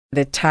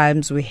The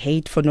times we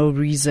hate for no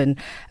reason,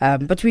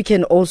 but we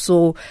can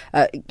also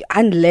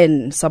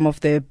unlearn some of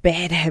the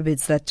bad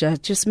habits that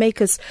just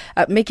make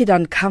it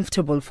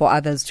uncomfortable for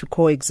others to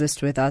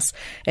coexist with us.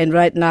 And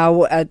right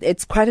now,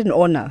 it's quite an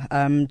honor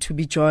to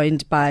be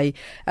joined by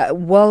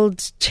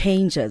world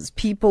changers,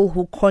 people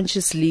who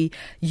consciously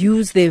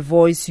use their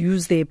voice,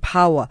 use their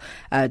power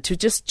to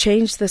just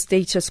change the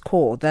status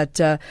quo,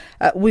 that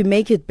we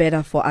make it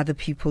better for other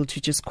people to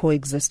just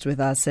coexist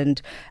with us.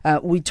 And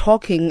we're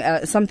talking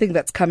something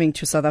that's coming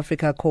to South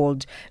Africa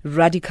called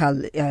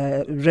Radical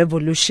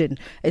Revolution.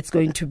 It's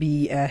going to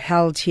be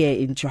held here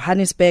in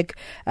Johannesburg,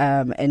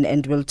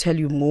 and we'll tell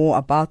you more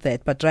about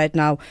that. But right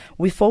now,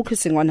 we're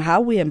focusing on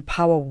how we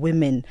empower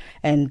women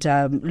and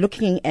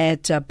looking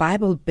at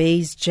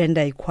Bible-based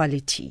gender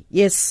equality.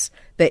 Yes,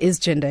 there is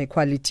gender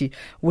equality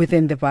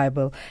within the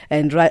Bible.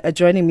 And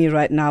joining me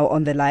right now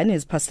on the line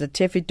is Pastor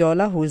Taffi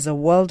Dollar, who is a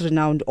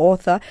world-renowned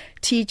author,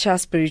 teacher,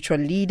 spiritual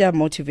leader,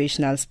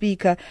 motivational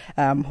speaker,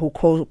 who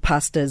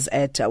co-pastors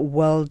at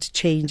World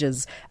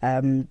Changers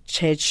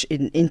Church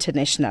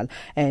International.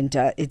 And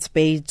it's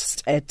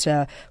based at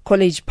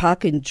College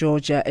Park in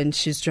Georgia, and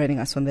she's joining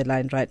us on the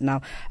line right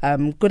now.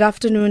 Good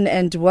afternoon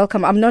and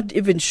welcome. I'm not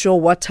even sure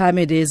what time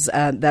it is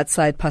that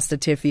side, Pastor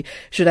Taffi.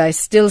 Should I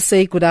still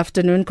say good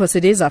afternoon? Because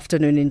it is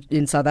afternoon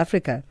in South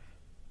Africa.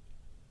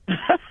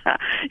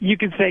 You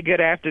can say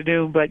good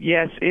afternoon, but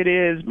yes, it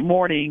is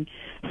morning,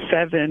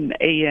 7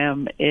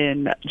 a.m.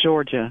 in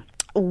Georgia.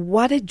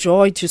 What a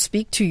joy to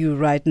speak to you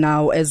right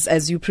now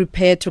as you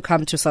prepare to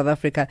come to South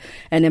Africa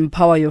and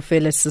empower your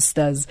fellow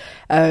sisters.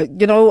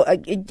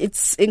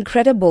 It's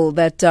incredible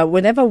that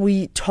whenever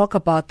we talk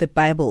about the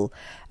Bible,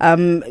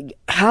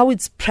 how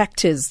it's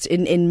practiced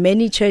in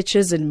many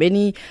churches, in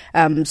many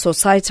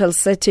societal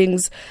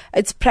settings,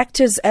 it's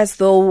practiced as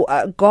though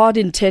God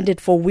intended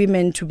for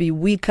women to be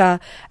weaker,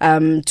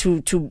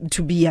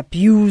 to be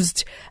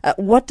abused.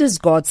 What does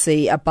God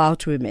say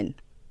about women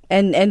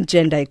and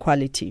gender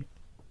equality?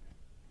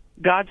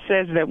 God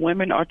says that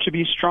women are to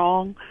be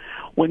strong.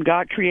 When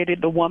God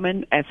created the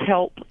woman as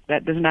help,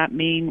 that does not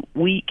mean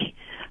weak,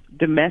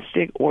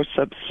 domestic, or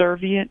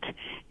subservient.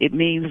 It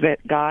means that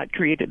God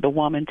created the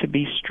woman to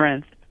be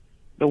strength.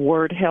 The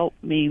word help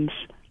means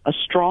a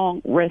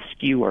strong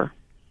rescuer.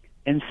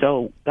 And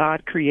so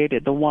God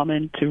created the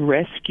woman to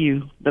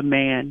rescue the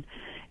man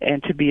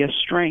and to be a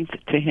strength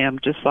to him,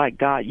 just like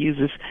God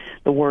uses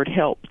the word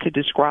help to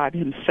describe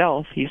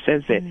himself. He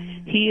says that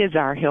he is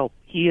our help,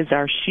 he is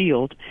our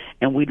shield,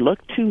 and we look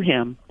to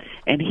him,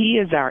 and he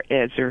is our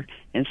Ezer,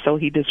 and so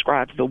he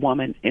describes the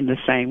woman in the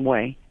same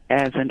way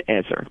as an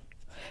Ezer.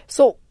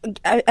 So,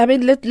 I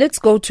mean, let's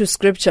go to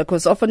scripture,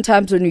 because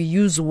oftentimes when you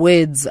use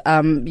words,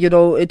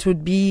 it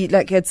would be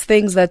like it's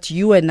things that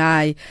you and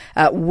I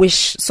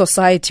wish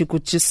society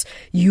could just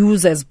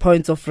use as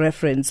points of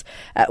reference.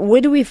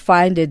 Where do we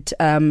find it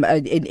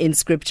in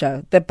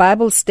scripture? The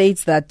Bible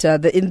states that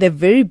in the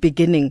very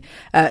beginning,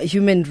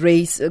 human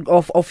race,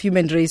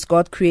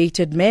 God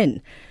created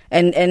men.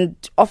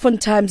 And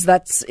oftentimes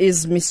that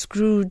is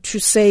misconstrued to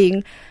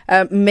saying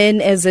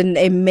men as in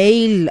a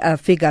male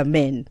figure,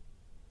 men.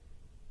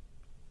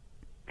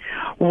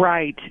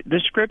 Right. The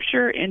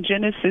scripture in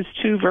Genesis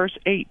 2, verse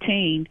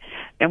 18,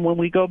 and when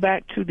we go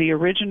back to the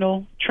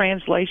original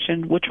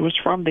translation, which was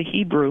from the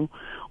Hebrew,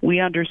 we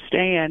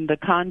understand the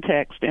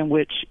context in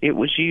which it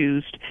was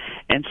used.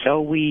 And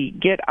so we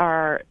get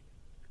our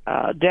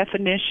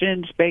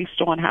definitions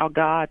based on how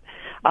God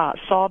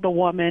saw the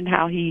woman,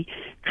 how he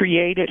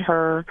created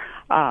her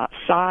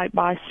side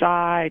by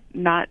side,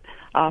 not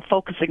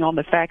focusing on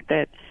the fact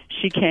that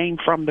she came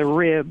from the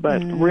rib,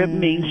 but rib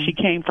means she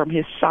came from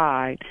his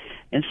side.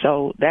 And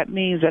so that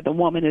means that the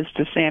woman is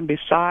to stand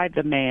beside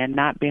the man,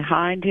 not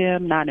behind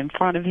him, not in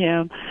front of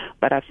him.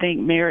 But I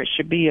think marriage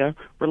should be a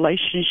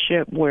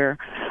relationship where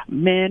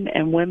men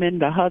and women,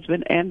 the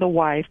husband and the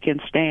wife,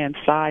 can stand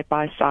side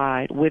by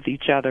side with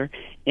each other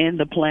in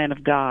the plan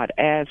of God,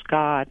 as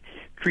God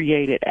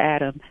created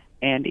Adam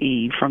and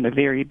Eve from the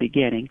very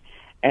beginning,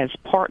 as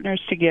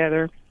partners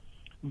together,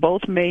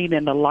 both made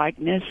in the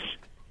likeness,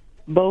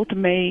 both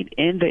made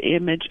in the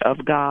image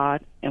of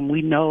God, and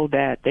we know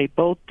that they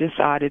both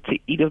decided to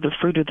eat of the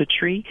fruit of the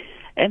tree,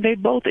 and they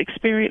both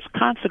experienced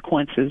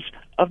consequences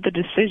of the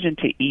decision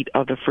to eat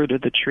of the fruit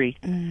of the tree.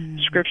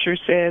 Scripture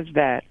says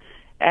that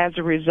as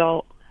a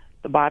result,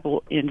 the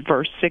Bible in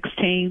verse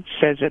 16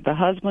 says that the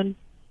husband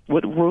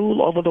would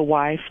rule over the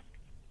wife,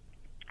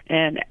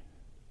 and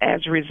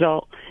as a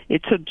result,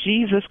 it took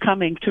Jesus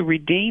coming to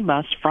redeem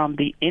us from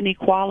the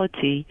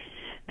inequality,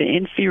 the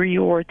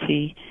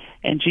inferiority,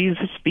 and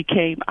Jesus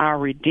became our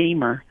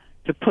Redeemer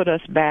to put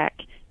us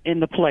back in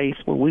the place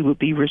where we would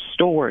be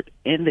restored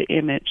in the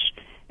image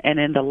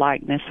and in the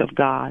likeness of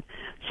God,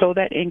 so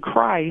that in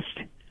Christ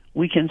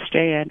we can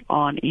stand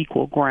on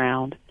equal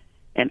ground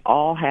and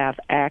all have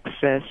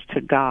access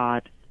to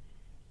God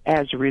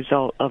as a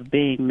result of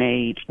being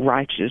made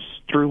righteous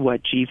through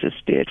what Jesus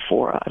did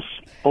for us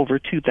over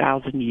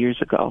 2,000 years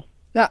ago.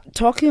 Now,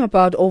 talking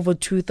about over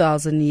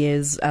 2,000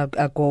 years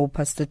ago,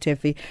 Pastor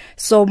Taffi,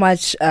 so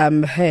much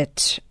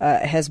hurt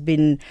has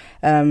been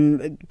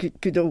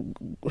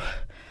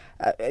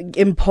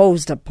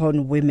imposed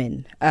upon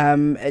women.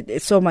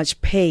 So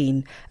much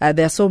pain.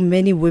 There are so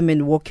many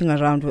women walking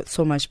around with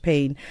so much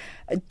pain.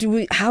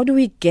 How do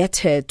we get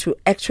her to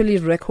actually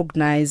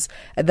recognize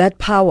that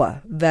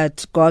power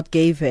that God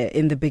gave her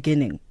in the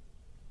beginning?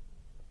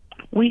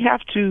 We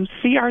have to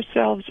see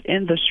ourselves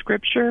in the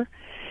Scripture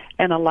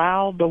and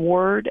allow the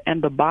Word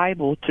and the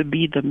Bible to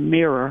be the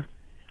mirror.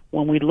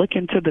 When we look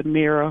into the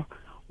mirror,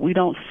 we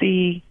don't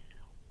see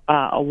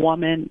a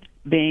woman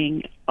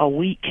being a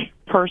weak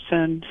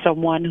person,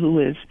 someone who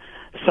is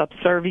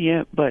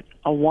subservient, but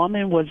a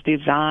woman was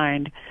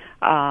designed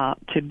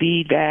to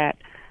be that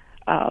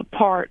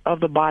part of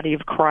the body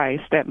of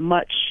Christ that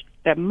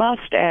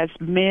must, as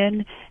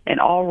men and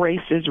all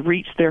races,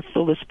 reach their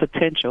fullest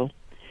potential.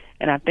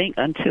 And I think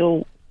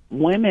until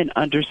women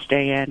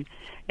understand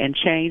and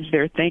change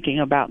their thinking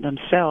about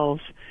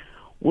themselves,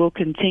 we'll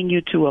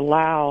continue to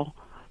allow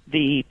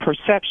the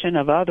perception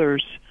of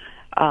others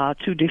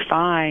to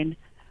define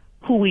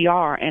who we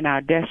are and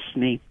our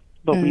destiny.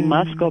 But we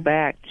must go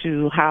back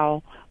to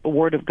how the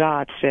Word of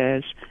God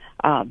says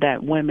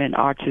that women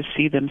are to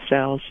see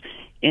themselves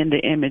in the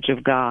image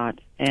of God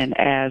and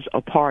as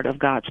a part of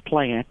God's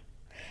plan.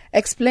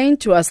 Explain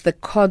to us the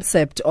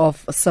concept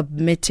of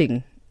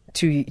submitting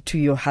to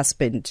your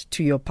husband,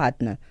 to your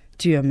partner,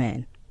 to your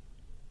man.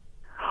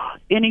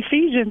 In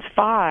Ephesians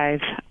 5,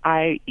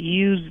 I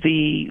use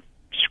the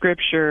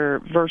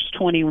scripture, verse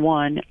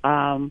 21,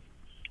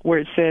 where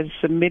it says,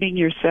 submitting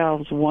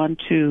yourselves one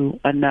to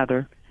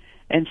another.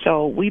 And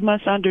so we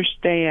must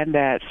understand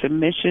that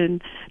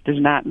submission does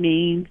not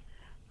mean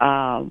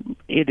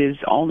it is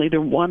only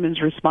the woman's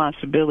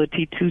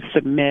responsibility to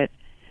submit.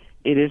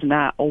 It is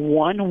not a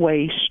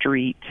one-way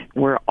street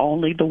where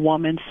only the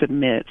woman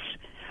submits.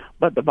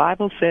 But the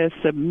Bible says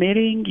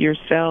submitting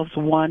yourselves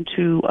one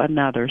to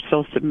another.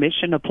 So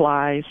submission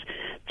applies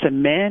to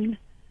men.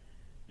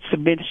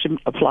 Submission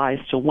applies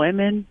to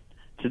women,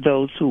 to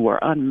those who are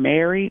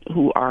unmarried,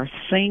 who are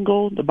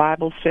single. The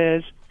Bible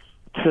says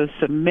to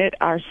submit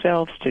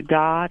ourselves to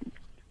God,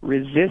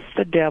 resist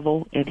the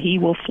devil, and he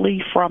will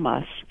flee from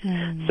us.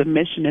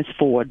 Submission is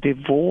for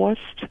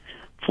divorced,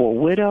 for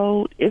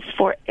widowed. It's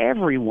for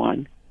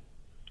everyone.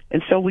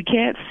 And so we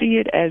can't see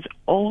it as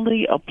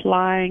only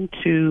applying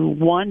to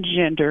one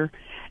gender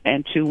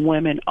and to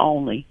women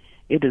only.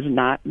 It does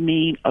not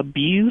mean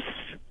abuse.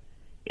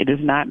 It does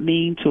not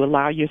mean to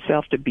allow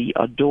yourself to be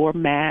a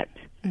doormat.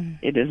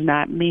 It does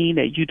not mean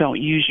that you don't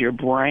use your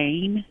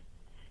brain.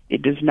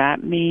 It does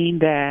not mean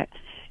that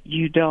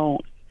you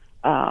don't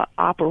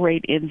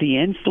operate in the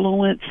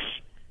influence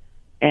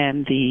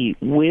and the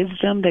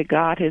wisdom that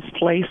God has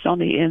placed on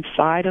the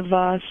inside of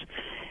us.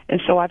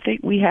 And so I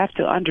think we have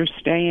to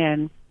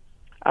understand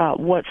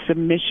what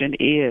submission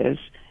is.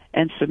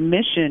 And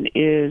submission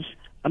is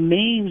a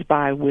means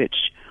by which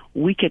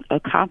we can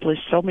accomplish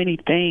so many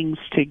things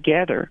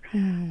together.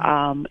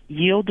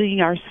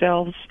 Yielding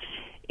ourselves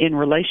in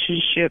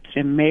relationships,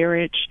 in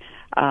marriage,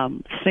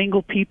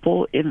 single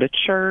people in the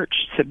church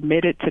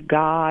submitted to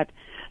God,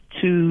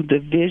 to the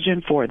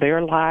vision for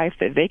their life,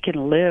 that they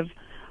can live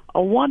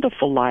a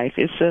wonderful life.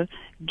 It's a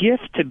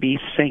gift to be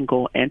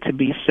single and to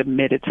be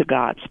submitted to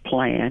God's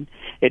plan.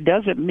 It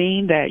doesn't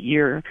mean that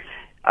you're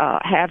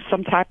have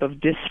some type of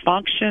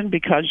dysfunction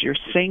because you're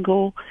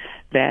single,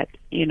 that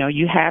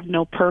you have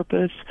no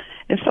purpose.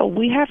 And so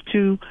we have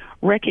to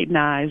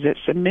recognize that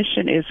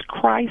submission is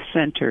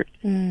Christ-centered.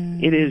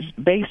 It is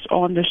based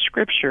on the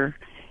Scripture,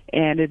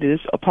 and it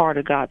is a part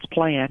of God's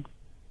plan.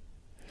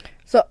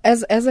 So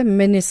as a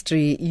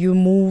ministry, you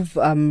move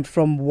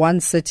from one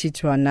city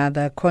to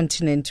another,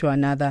 continent to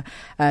another,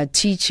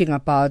 teaching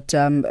about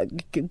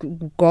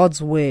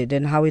God's word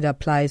and how it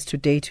applies to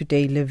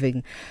day-to-day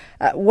living.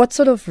 What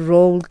sort of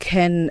role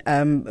can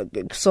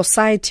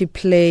society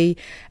play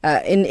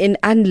in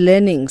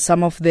unlearning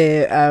some of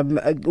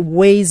the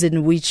ways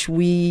in which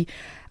we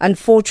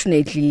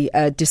unfortunately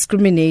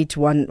discriminate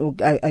one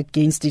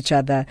against each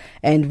other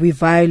and we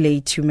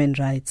violate human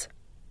rights?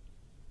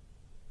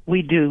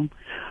 We do.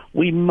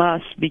 We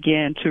must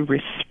begin to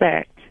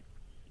respect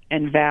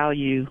and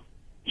value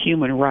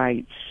human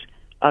rights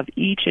of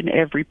each and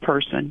every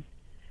person,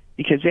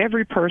 because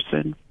every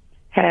person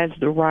has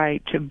the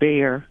right to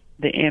bear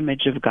the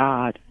image of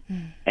God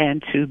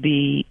and to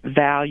be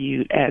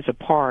valued as a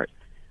part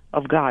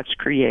of God's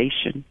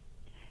creation.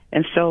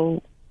 And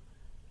so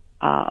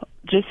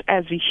just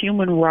as a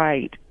human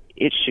right,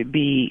 it should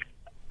be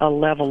a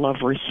level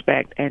of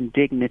respect and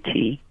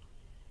dignity,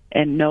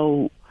 and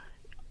no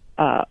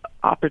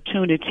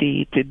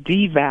opportunity to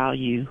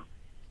devalue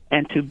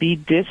and to be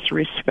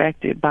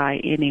disrespected by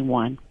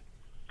anyone.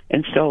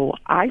 And so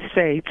I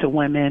say to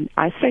women,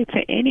 I say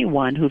to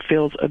anyone who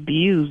feels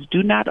abused,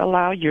 do not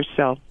allow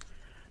yourself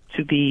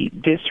to be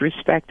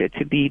disrespected,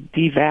 to be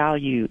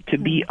devalued, to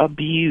be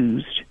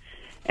abused,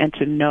 and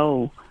to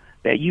know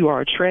that you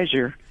are a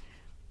treasure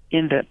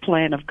in the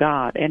plan of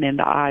God and in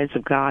the eyes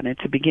of God, and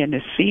to begin to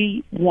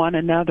see one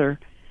another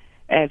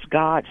as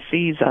God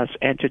sees us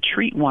and to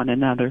treat one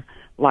another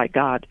like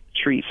God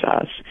treats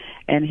us.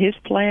 And his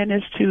plan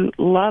is to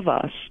love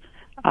us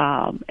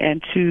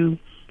and to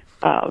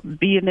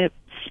be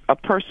a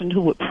person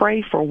who would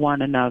pray for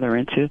one another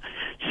and to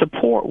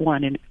support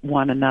one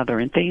another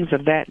and things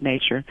of that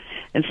nature.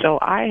 And so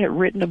I had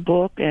written a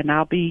book, and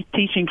I'll be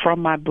teaching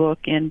from my book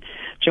in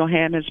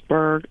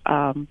Johannesburg.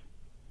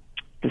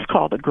 It's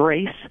called The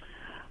Grace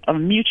of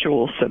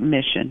Mutual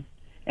Submission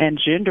and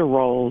Gender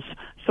Roles,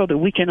 so that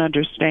we can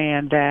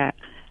understand that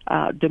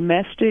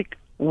domestic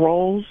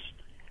roles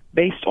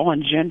based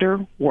on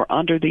gender were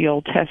under the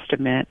Old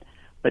Testament,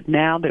 but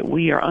now that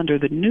we are under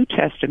the New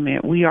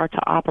Testament, we are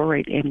to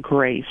operate in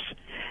grace.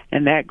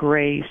 And that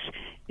grace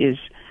is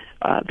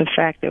the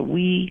fact that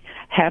we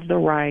have the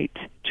right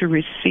to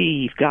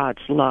receive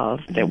God's love,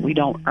 that we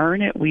don't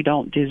earn it, we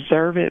don't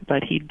deserve it,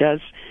 but he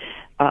does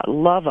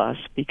love us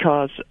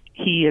because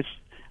he is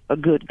a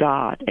good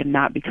God and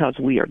not because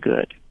we are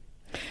good.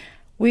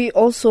 We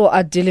also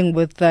are dealing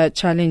with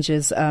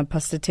challenges,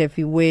 Pastor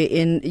Taffi, where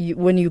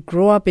when you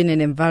grow up in an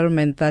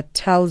environment that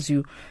tells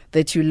you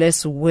that you're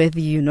less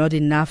worthy, you're not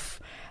enough,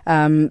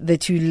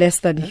 that you're less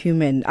than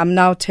human. I'm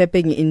now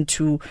tapping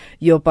into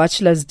your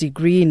bachelor's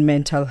degree in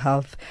mental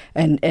health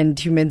and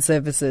human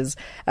services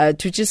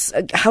to just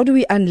how do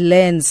we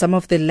unlearn some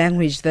of the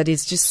language that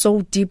is just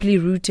so deeply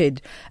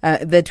rooted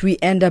that we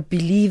end up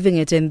believing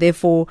it and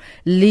therefore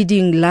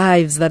leading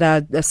lives that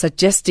are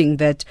suggesting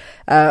that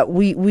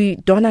we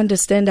don't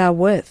understand our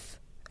worth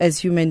as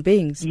human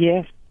beings.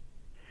 Yes,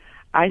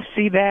 I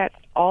see that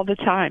all the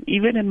time.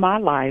 Even in my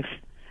life,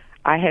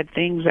 I had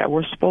things that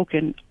were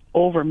spoken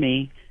over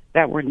me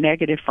that were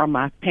negative from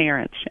my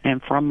parents and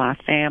from my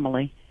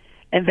family.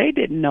 And they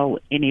didn't know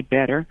any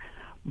better,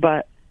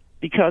 but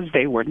because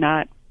they were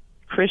not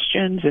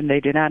Christians and they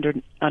did not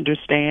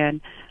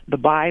understand the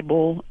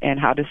Bible and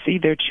how to see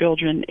their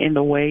children in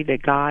the way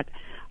that God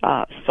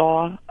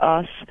saw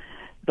us,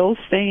 those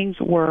things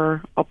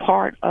were a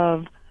part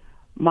of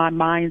my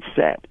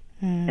mindset.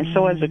 And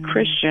so as a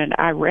Christian,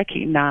 I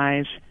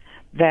recognize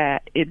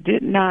that it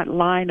did not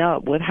line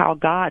up with how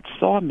God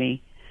saw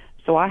me.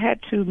 So I had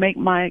to make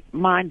my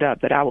mind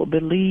up that I would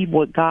believe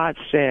what God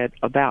said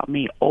about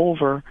me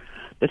over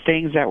the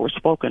things that were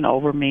spoken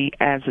over me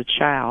as a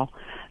child,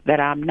 that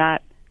I'm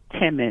not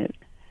timid,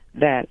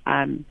 that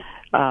I'm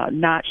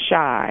not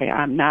shy,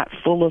 I'm not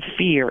full of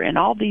fear, and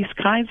all these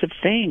kinds of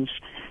things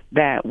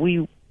that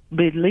we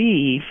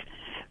believe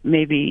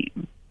maybe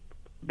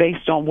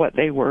based on what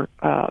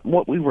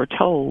we were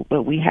told,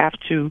 but we have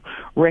to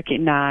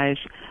recognize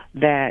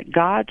that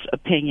God's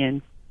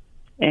opinion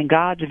and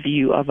God's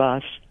view of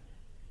us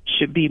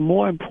should be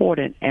more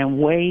important and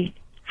way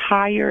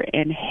higher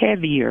and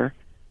heavier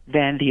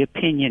than the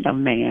opinion of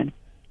man.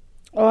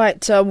 All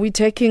right, we're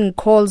taking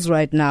calls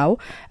right now,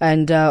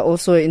 and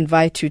also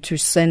invite you to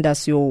send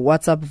us your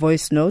WhatsApp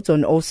voice notes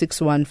on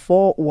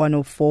 0614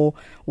 104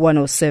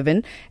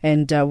 107,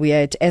 and we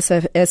are at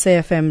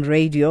SAFM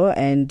Radio,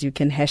 and you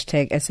can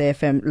hashtag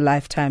SAFM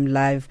Lifetime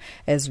Live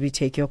as we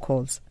take your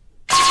calls.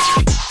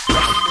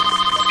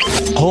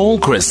 Call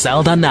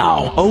Griselda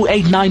now,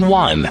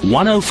 0891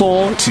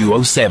 104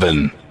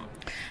 207.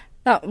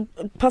 Now,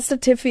 Pastor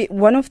Taffi,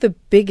 one of the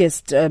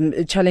biggest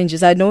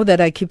challenges, I know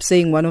that I keep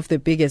saying one of the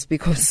biggest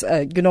because,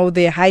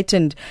 they're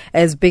heightened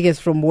as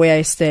biggest from where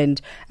I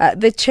stand.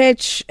 The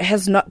church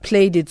has not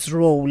played its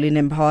role in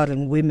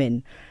empowering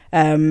women.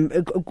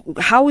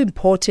 How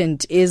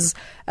important is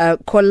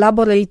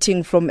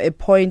collaborating from a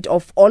point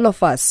of all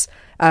of us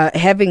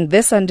having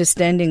this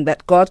understanding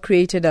that God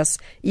created us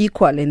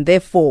equal and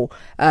therefore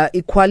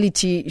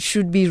equality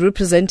should be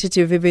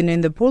representative even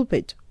in the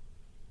pulpit?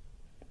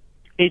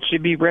 It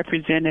should be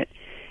represented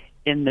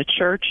in the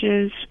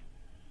churches.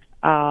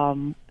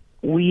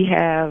 We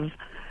have,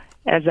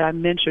 as I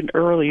mentioned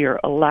earlier,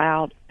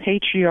 allowed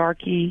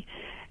patriarchy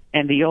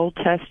and the Old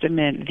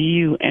Testament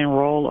view and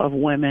role of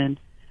women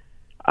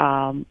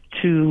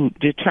to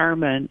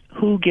determine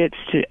who gets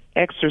to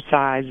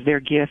exercise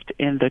their gift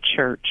in the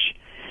church.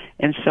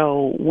 And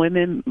so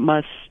women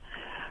must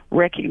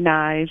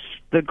recognize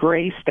the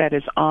grace that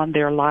is on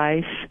their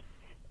life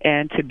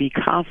and to be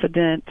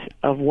confident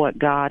of what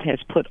God has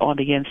put on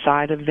the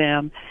inside of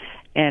them.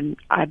 And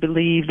I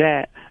believe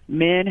that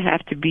men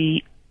have to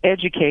be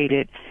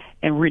educated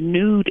and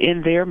renewed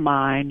in their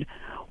mind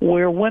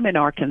where women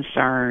are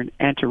concerned,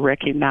 and to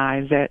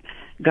recognize that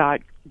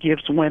God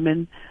gives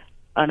women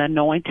an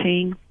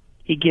anointing.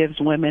 He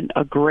gives women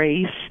a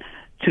grace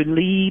to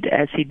lead,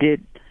 as he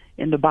did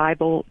in the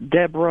Bible,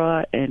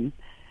 Deborah and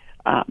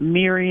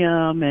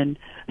Miriam and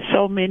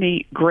so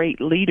many great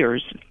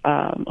leaders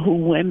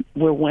who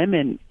were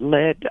women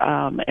led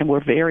and were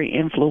very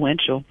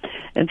influential.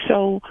 And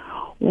so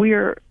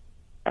we're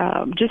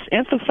just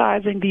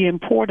emphasizing the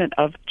importance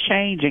of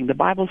changing. The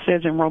Bible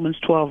says in Romans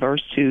 12,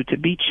 verse 2, to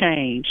be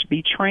changed,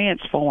 be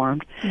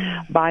transformed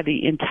by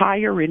the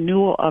entire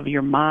renewal of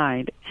your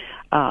mind.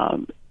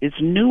 It's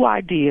new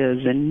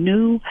ideas and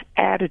new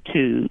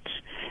attitudes.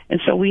 And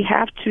so we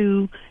have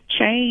to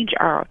change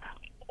our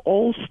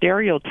old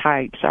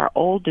stereotypes, our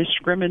old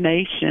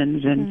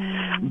discriminations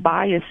and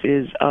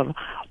biases of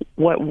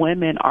what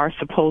women are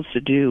supposed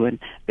to do, and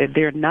that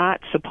they're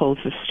not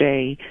supposed to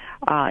stay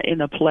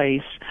in a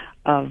place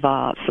of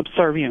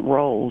subservient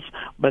roles,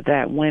 but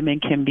that women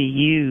can be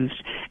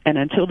used. And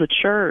until the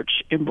church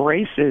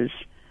embraces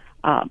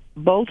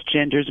both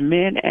genders,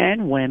 men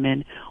and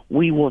women,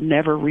 we will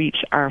never reach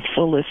our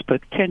fullest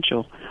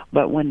potential.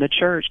 But when the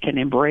church can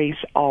embrace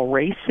all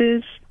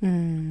races,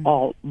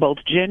 both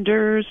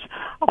genders,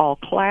 all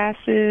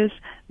classes,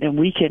 then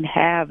we can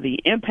have the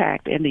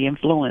impact and the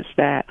influence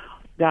that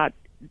God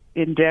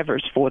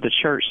endeavors for the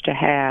church to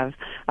have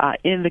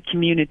in the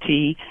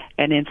community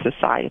and in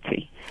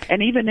society,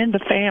 and even in the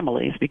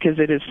families, because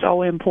it is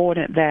so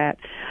important that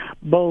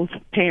both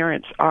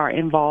parents are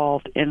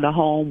involved in the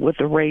home with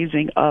the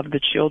raising of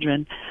the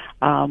children.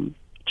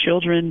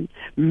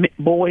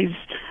 Boys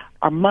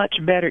are much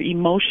better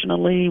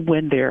emotionally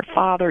when their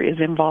father is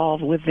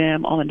involved with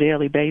them on a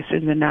daily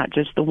basis and not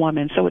just the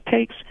woman. So it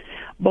takes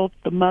both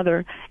the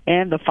mother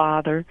and the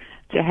father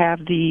to have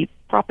the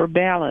proper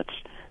balance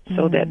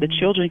so that the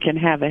children can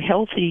have a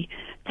healthy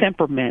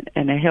temperament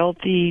and a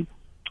healthy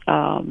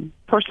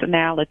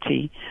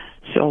personality,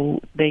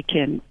 so they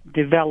can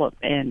develop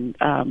and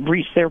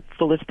reach their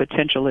fullest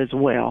potential as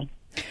well.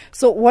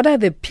 So what are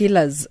the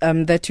pillars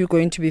that you're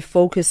going to be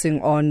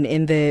focusing on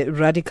in the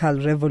Radical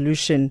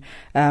Revolution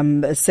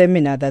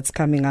seminar that's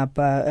coming up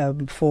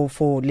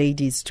for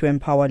ladies, to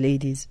empower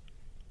ladies?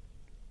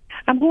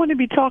 I'm going to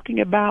be talking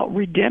about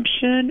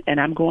redemption, and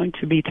I'm going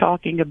to be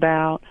talking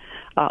about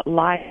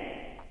life.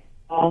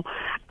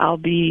 I'll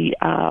be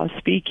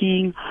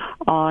speaking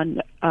on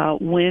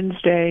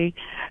Wednesday,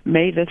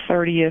 May the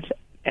 30th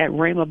at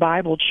Rhema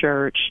Bible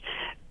Church.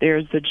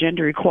 There's the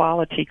Gender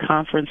Equality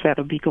Conference that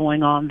will be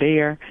going on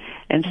there.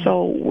 And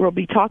so we'll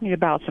be talking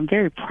about some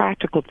very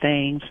practical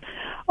things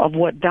of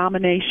what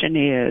domination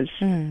is,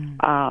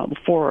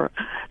 for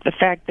the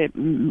fact that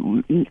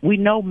we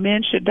know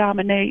men should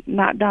dominate,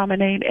 not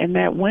dominate, and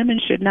that women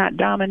should not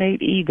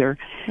dominate either.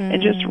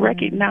 And just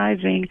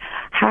recognizing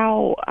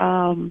how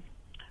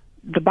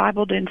the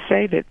Bible didn't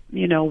say that,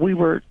 we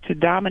were to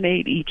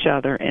dominate each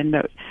other, and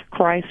that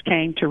Christ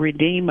came to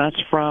redeem us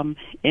from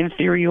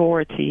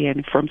inferiority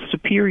and from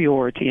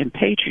superiority and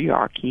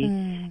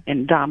patriarchy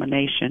and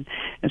domination.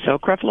 And so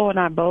Creflo and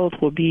I both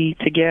will be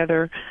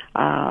together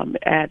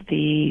at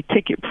the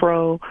Ticket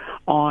Pro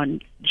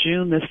on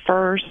June the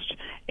 1st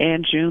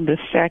and June the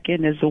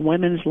 2nd is the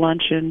women's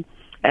luncheon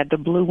at the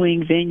Blue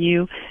Wing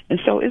venue. And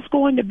so it's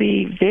going to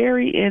be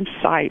very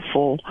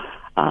insightful.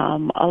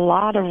 A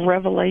lot of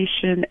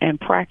revelation and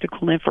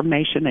practical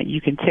information that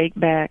you can take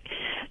back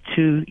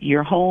to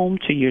your home,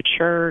 to your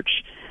church,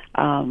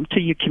 to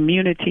your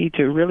community,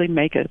 to really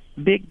make a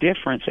big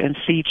difference and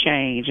see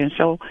change. And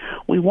so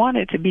we want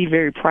it to be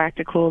very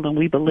practical, and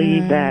we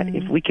believe that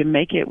if we can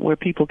make it where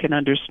people can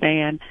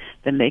understand,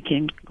 then they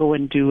can go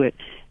and do it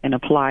and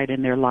apply it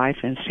in their life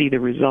and see the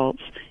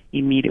results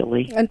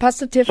immediately. And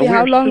Pastor Taffi,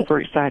 so we're super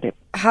excited.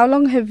 How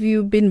long have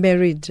you been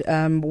married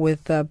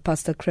with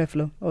Pastor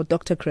Creflo or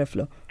Dr.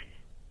 Creflo?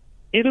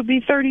 It'll be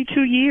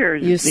 32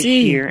 years You this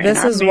see, year.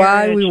 this is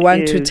why we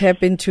want to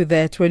tap into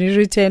that. When you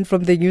return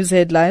from the news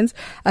headlines,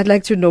 I'd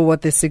like to know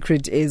what the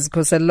secret is,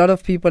 because a lot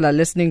of people are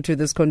listening to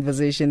this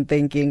conversation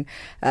thinking,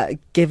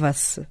 give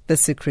us the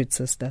secret,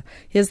 sister.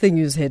 Here's the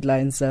news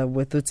headlines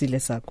with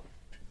Utsile Sako.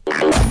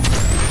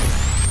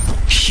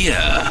 Here,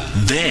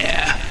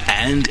 there,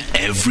 and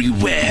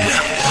everywhere.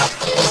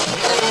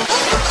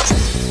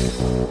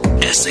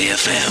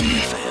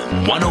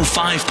 SAFM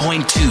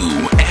 105.2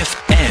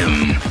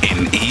 FM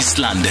in East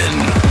London.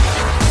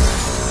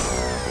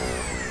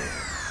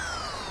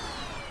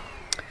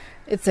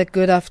 It's a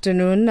good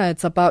afternoon.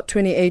 It's about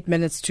 28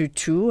 minutes to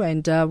 2,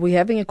 and we're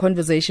having a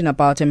conversation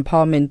about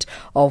empowerment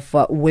of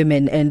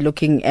women and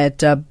looking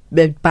at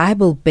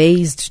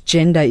Bible-based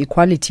gender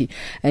equality.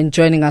 And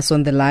joining us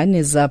on the line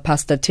is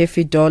Pastor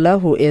Taffi Dollar,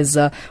 who is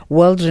a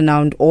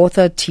world-renowned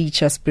author,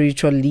 teacher,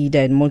 spiritual leader,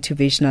 and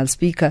motivational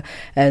speaker,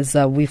 as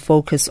we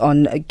focus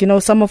on,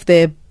 some of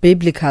the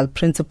biblical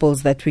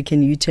principles that we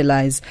can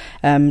utilize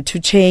to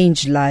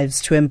change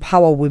lives, to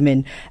empower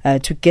women,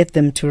 to get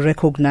them to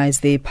recognize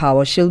their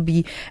power. She'll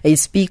be a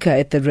speaker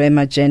at the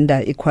Rhema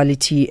Gender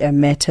Equality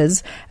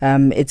Matters.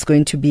 It's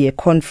going to be a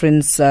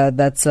conference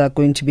that's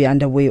going to be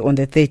underway on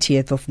the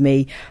 30th of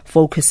May,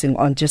 focusing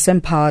on just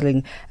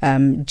empowering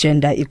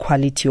gender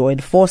equality or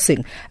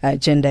enforcing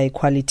gender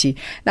equality.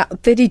 Now,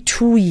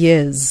 32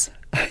 years.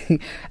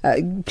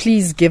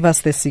 Please give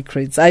us the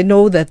secrets. I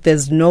know that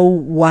there's no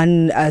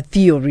one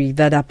theory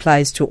that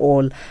applies to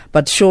all,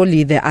 but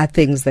surely there are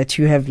things that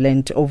you have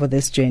learned over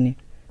this journey.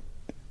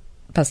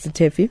 Pastor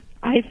Taffi?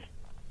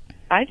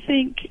 I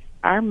think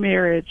our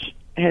marriage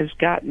has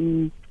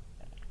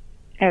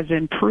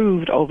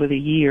improved over the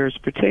years,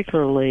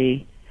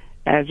 particularly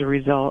as a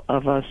result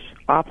of us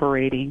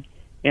operating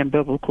in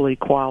biblical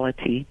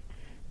equality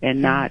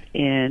and not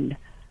in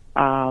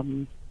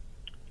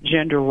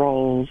gender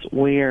roles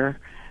where,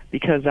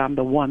 because I'm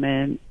the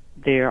woman,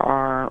 there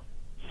are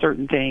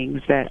certain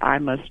things that I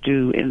must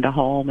do in the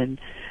home and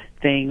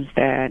things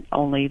that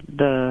only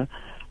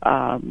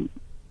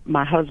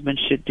my husband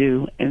should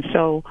do. And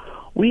so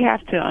we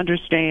have to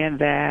understand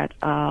that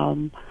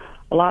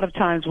a lot of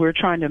times we're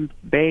trying to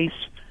base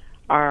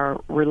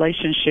our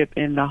relationship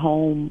in the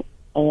home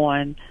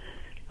on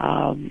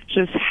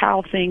just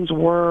how things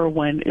were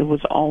when it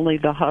was only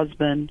the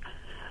husband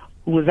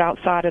who was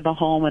outside of the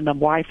home and the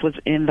wife was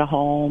in the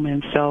home.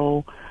 And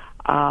so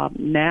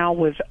now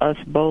with us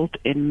both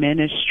in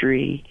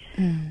ministry,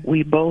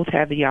 we both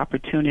have the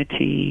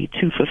opportunity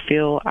to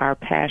fulfill our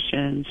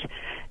passions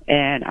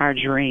and our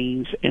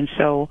dreams. And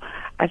so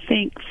I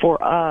think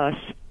for us,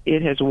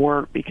 it has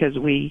worked because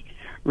we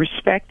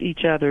respect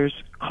each other's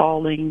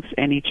callings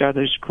and each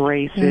other's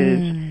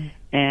graces,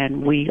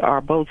 and we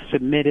are both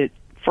submitted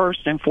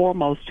first and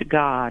foremost to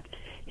God,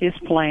 His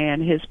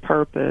plan, His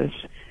purpose,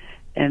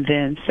 and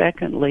then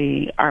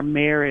secondly, our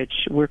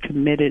marriage, we're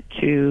committed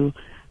to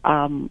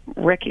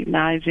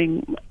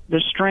recognizing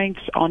the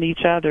strengths on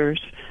each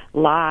other's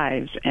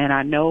lives. And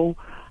I know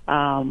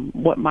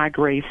what my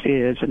grace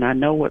is, and I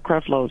know what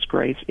Creflo's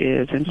grace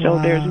is. And so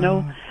there's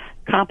no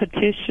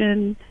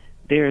competition,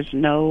 there's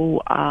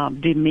no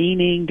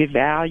demeaning,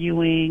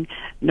 devaluing,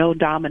 no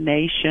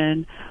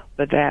domination,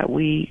 but that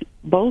we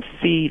both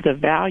see the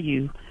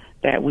value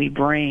that we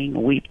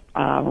bring. We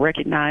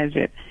recognize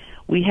it.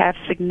 We have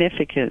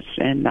significance,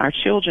 and our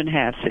children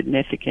have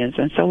significance.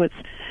 And so it's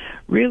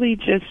really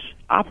just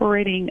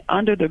operating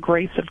under the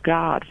grace of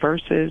God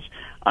versus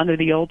under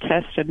the Old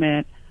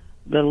Testament,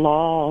 the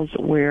laws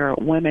where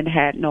women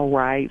had no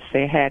rights,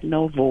 they had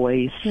no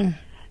voice,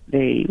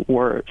 they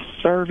were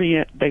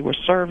servants, they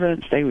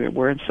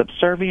were in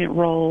subservient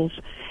roles,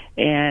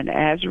 and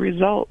as a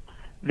result,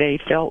 they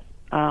felt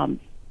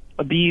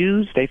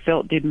abused, they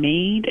felt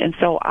demeaned. And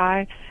so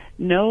I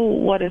know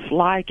what it's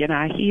like, and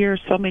I hear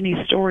so many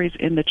stories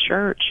in the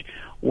church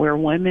where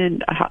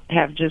women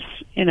have just,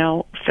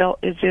 felt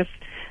as if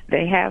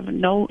they have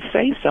no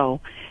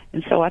say-so.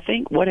 And so I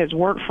think what has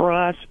worked for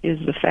us is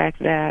the fact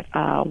that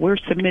we're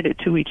submitted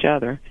to each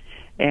other,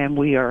 and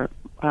we are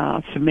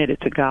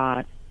submitted to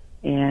God.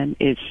 And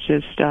it's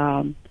just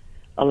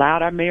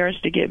allowed our marriage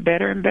to get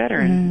better and better,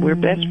 and we're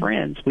best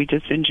friends. We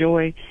just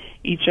enjoy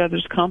each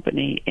other's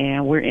company,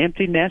 and we're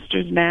empty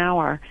nesters now.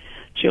 Our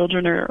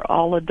children are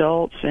all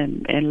adults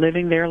and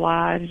living their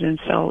lives, and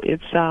so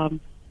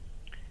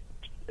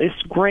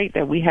it's great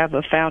that we have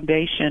a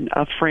foundation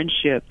of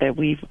friendship, that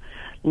we've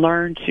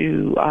learned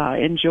to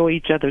enjoy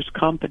each other's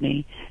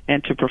company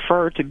and to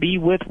prefer to be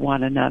with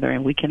one another,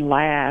 and we can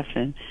laugh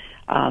and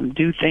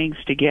do things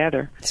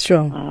together.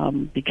 Sure.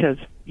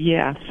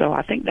 So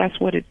I think that's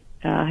what it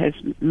has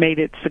made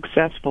it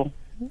successful.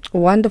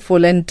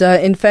 Wonderful. And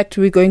in fact,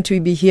 we're going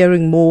to be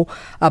hearing more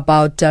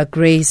about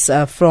grace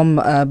from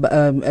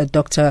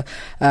Dr.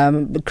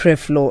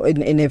 Creflo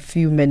in a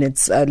few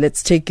minutes.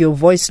 Let's take your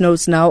voice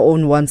notes now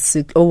on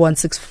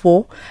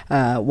 0164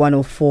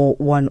 104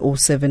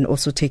 107.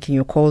 Also taking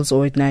your calls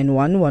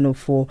 0891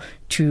 104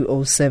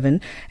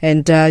 207.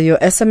 And your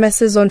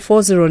SMS on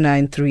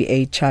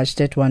 40938,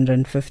 charged at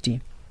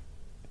 150.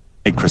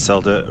 Hey,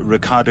 Criselda,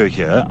 Ricardo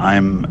here.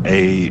 I'm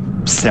a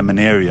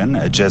seminarian,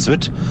 a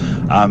Jesuit,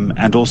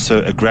 and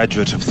also a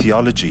graduate of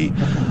theology.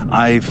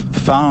 I've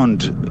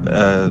found,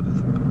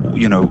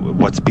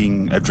 what's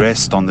being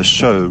addressed on the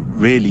show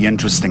really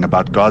interesting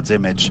about God's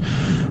image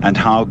and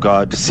how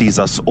God sees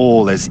us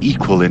all as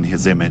equal in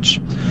His image.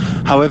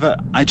 However,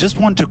 I just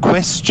want to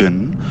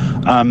question,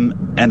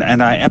 and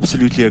I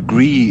absolutely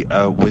agree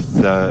with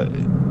the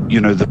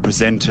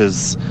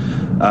presenters,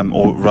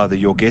 or rather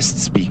your guest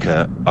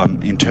speaker,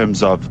 in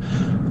terms of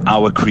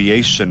our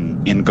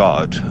creation in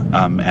God,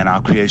 and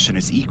our creation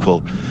is equal.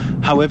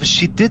 However,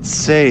 she did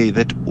say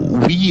that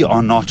we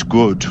are not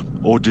good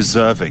or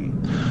deserving,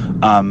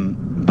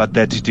 but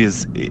that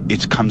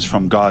it comes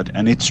from God.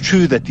 And it's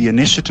true that the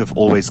initiative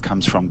always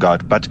comes from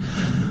God, but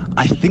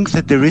I think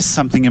that there is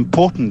something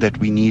important that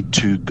we need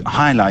to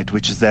highlight,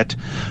 which is that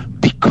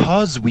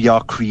because we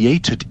are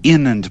created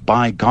in and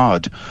by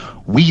God,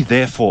 we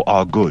therefore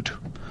are good.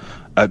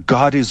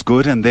 God is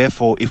good, and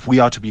therefore, if we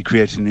are to be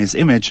created in His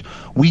image,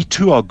 we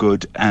too are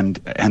good and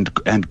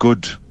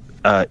good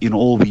in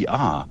all we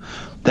are.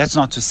 That's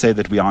not to say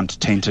that we aren't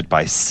tainted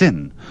by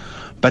sin,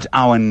 but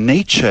our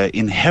nature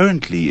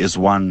inherently is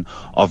one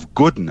of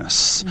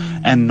goodness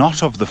and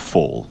not of the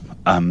fall,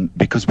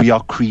 because we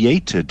are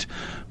created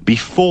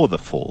before the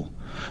fall.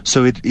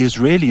 So it is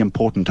really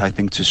important, I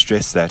think, to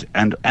stress that,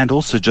 and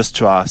also just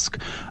to ask,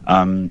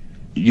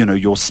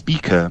 your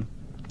speaker.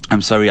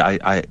 I'm sorry,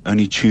 I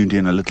only tuned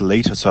in a little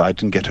later, so I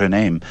didn't get her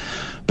name.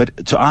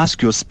 But to ask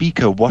your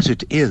speaker what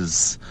it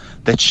is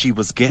that she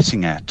was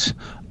getting at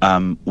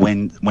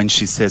when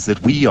she says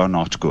that we are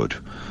not good.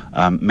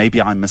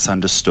 Maybe I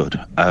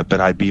misunderstood,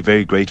 but I'd be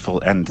very grateful,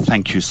 and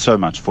thank you so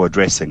much for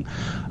addressing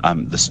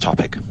this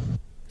topic.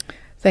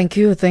 Thank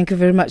you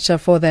very much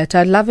for that.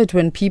 I love it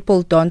when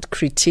people don't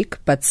critique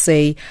but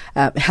say,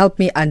 help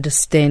me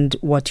understand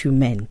what you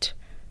meant.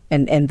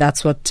 And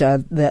that's what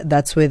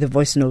that's where the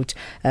voice note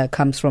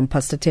comes from,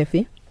 Pastor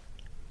Taffi.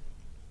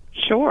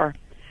 Sure.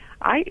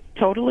 I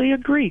totally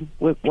agree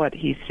with what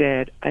he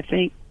said. I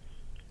think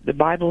the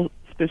Bible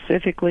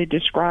specifically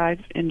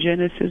describes in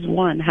Genesis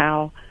 1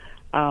 how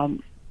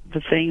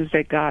the things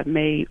that God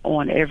made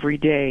on every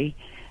day,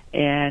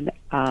 and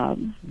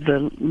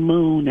the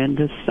moon and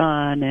the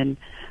sun and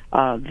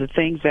the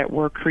things that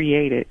were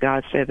created,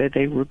 God said that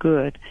they were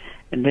good.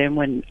 And then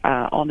when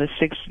on the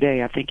sixth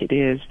day, I think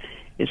it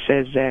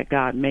says that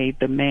God made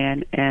the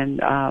man and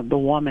the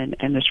woman,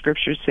 and the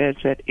scripture says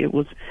that it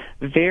was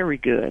very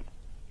good.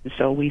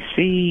 So we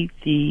see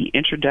the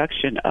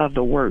introduction of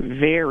the word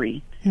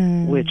very,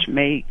 which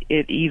made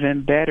it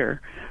even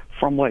better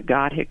from what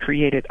God had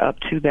created up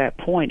to that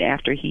point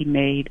after he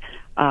made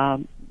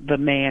the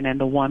man and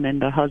the woman,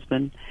 the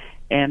husband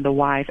and the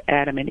wife,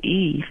 Adam and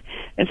Eve.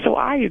 And so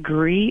I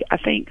agree. I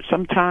think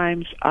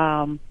sometimes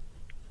our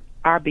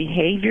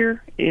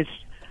behavior is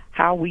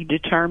how we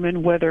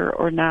determine whether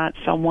or not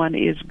someone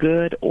is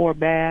good or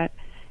bad.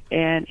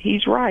 And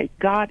he's right.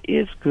 God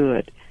is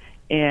good.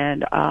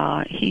 And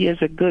he is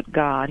a good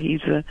God.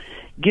 He's a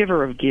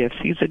giver of gifts.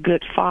 He's a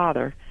good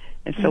father.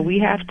 And so we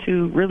have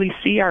to really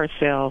see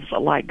ourselves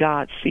like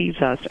God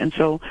sees us. And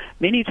so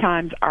many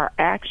times our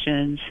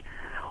actions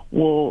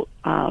will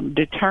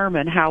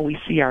determine how we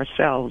see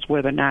ourselves,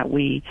 whether or not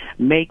we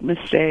make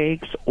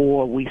mistakes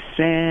or we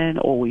sin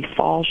or we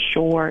fall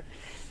short.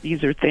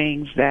 These are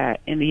things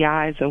that, in the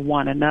eyes of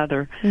one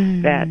another,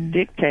 that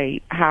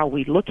dictate how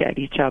we look at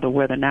each other,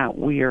 whether or not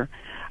we're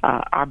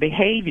our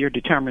behavior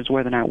determines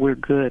whether or not we're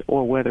good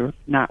or whether or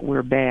not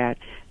we're bad.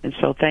 And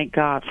so thank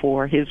God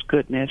for his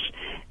goodness,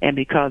 and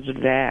because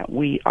of that,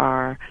 we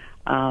are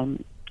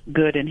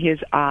good in his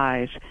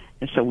eyes.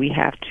 And so we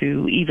have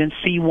to even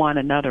see one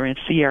another and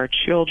see our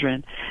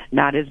children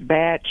not as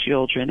bad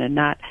children and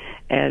not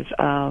as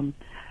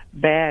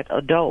bad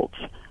adults,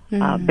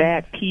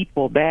 bad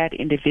people, bad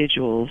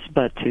individuals,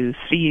 but to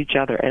see each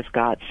other as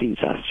God sees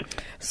us.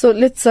 So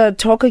let's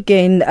talk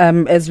again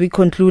as we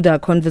conclude our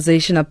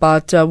conversation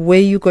about where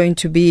you're going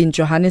to be in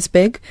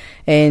Johannesburg.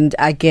 And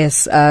I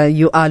guess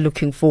you are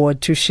looking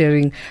forward to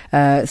sharing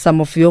some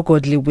of your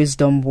godly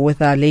wisdom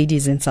with our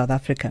ladies in South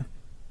Africa.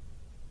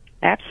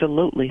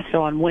 Absolutely.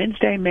 So on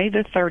Wednesday, May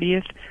the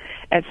 30th,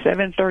 at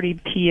 7:30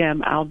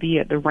 p.m., I'll be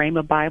at the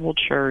Rhema Bible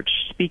Church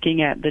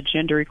speaking at the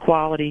Gender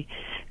Equality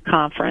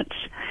Conference.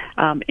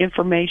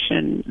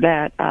 Information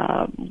that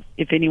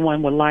if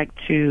anyone would like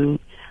to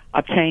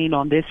obtain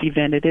on this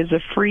event, it is a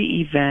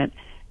free event,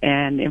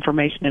 and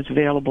information is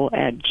available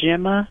at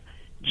GEMA,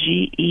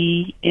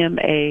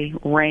 G-E-M-A,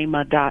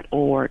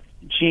 Rhema.org,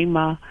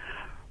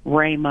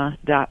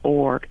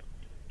 GEMA-Rhema.org.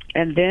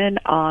 And then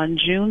on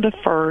June the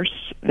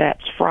 1st,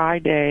 that's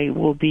Friday,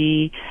 we'll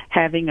be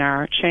having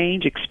our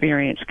Change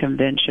Experience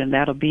Convention.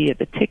 That'll be at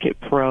the Ticket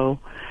Pro.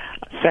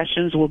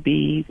 Sessions will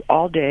be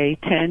all day,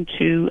 10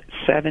 to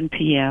 7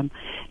 p.m.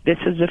 This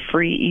is a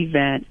free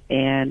event.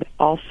 And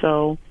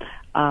also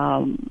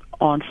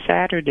on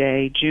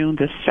Saturday, June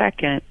the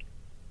 2nd,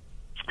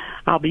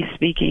 I'll be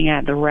speaking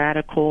at the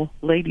Radical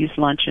Ladies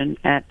Luncheon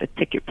at the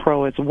Ticket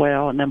Pro as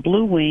well, and then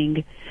Blue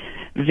Wing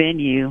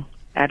venue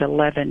at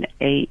 11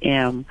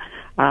 a.m.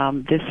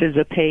 This is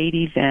a paid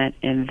event,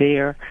 and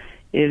there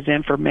is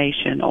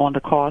information on the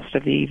cost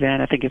of the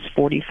event. I think it's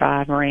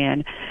 45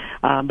 Rand,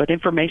 but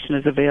information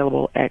is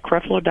available at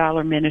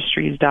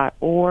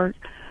CrefloDollarMinistries.org,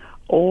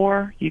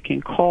 or you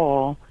can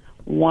call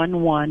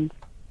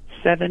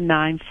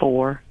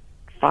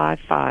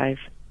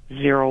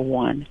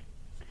 11794-5501.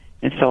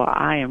 And so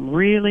I am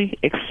really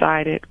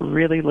excited,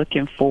 really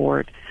looking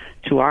forward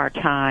to our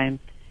time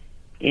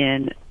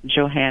in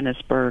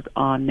Johannesburg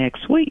on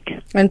next week.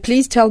 And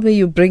please tell me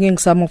you're bringing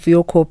some of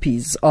your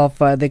copies of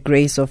The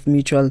Grace of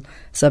Mutual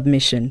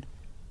Submission.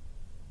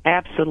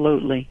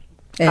 Absolutely.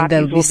 And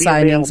there'll be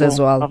signings as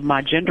well of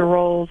my gender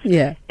roles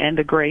and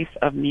The Grace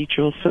of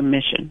Mutual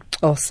Submission.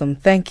 Awesome.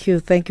 Thank you.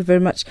 Thank you very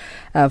much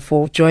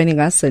for joining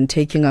us and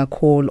taking our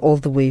call all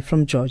the way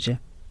from Georgia.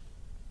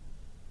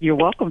 You're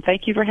welcome.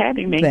 Thank you for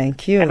having me.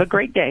 Thank you. Have a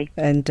great day.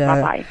 And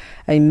bye-bye.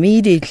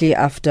 Immediately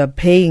after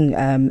paying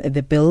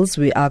the bills,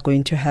 we are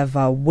going to have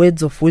our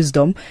Words of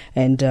Wisdom,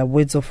 and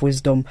Words of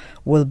Wisdom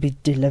will be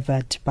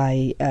delivered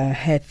by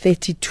her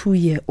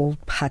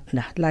 32-year-old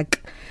partner,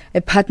 like a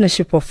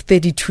partnership of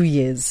 32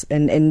 years.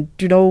 And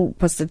you know,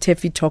 Pastor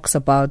Taffi talks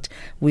about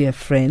we are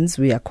friends,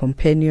 we are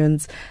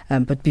companions,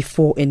 but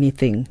before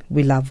anything,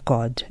 we love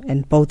God.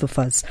 And both of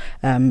us,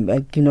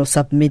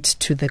 submit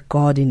to the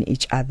God in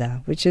each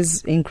other, which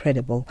is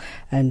incredible.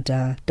 And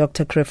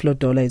Dr. Taffi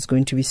Dollar is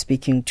going to be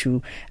speaking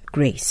to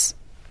Grace.